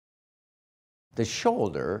The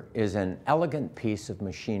shoulder is an elegant piece of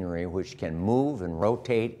machinery which can move and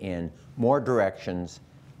rotate in more directions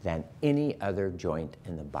than any other joint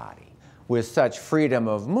in the body. With such freedom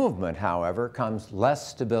of movement, however, comes less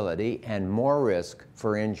stability and more risk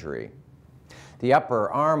for injury. The upper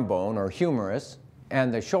arm bone, or humerus,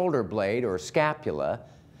 and the shoulder blade, or scapula,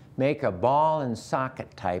 make a ball and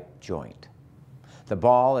socket type joint. The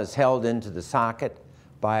ball is held into the socket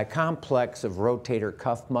by a complex of rotator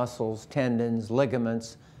cuff muscles, tendons,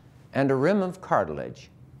 ligaments, and a rim of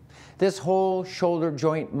cartilage. This whole shoulder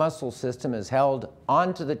joint muscle system is held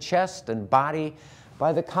onto the chest and body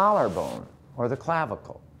by the collarbone or the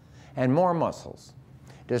clavicle, and more muscles.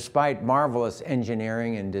 Despite marvelous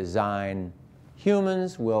engineering and design,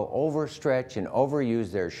 humans will overstretch and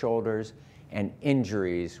overuse their shoulders, and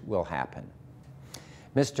injuries will happen.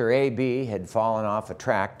 Mr. A.B. had fallen off a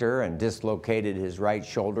tractor and dislocated his right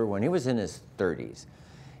shoulder when he was in his 30s.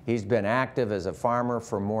 He's been active as a farmer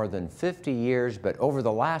for more than 50 years, but over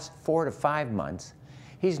the last 4 to 5 months,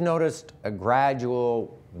 he's noticed a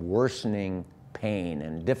gradual worsening pain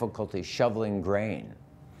and difficulty shoveling grain.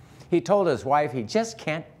 He told his wife he just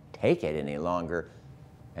can't take it any longer,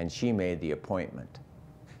 and she made the appointment.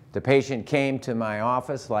 The patient came to my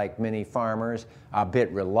office, like many farmers, a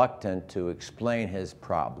bit reluctant to explain his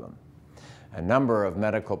problem. A number of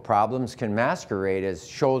medical problems can masquerade as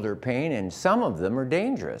shoulder pain, and some of them are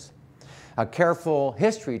dangerous. A careful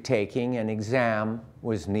history-taking and exam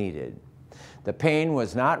was needed. The pain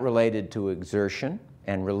was not related to exertion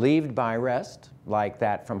and relieved by rest, like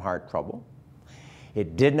that from heart trouble.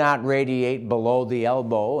 It did not radiate below the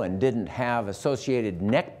elbow and didn't have associated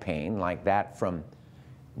neck pain, like that from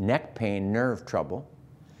neck pain nerve trouble.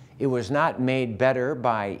 It was not made better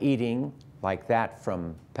by eating, like that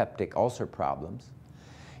from peptic ulcer problems.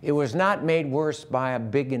 It was not made worse by a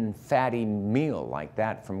big and fatty meal, like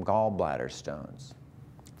that from gallbladder stones.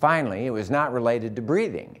 Finally, it was not related to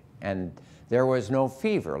breathing, and there was no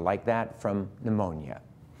fever, like that from pneumonia.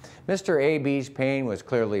 Mr. A.B.'s pain was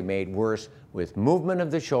clearly made worse with movement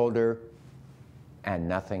of the shoulder and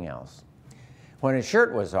nothing else. When his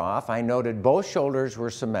shirt was off, I noted both shoulders were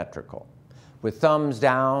symmetrical. With thumbs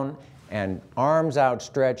down and arms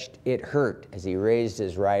outstretched, it hurt as he raised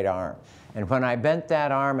his right arm. And when I bent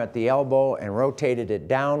that arm at the elbow and rotated it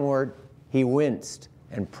downward, he winced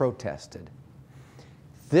and protested.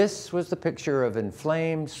 This was the picture of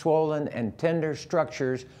inflamed, swollen, and tender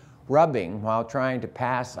structures rubbing while trying to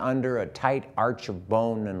pass under a tight arch of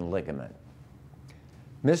bone and ligament.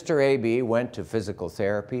 Mr. A.B. went to physical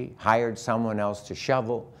therapy, hired someone else to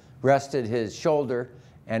shovel, rested his shoulder,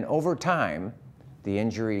 and over time, the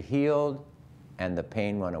injury healed and the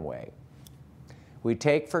pain went away. We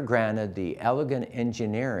take for granted the elegant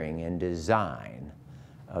engineering and design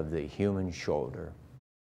of the human shoulder.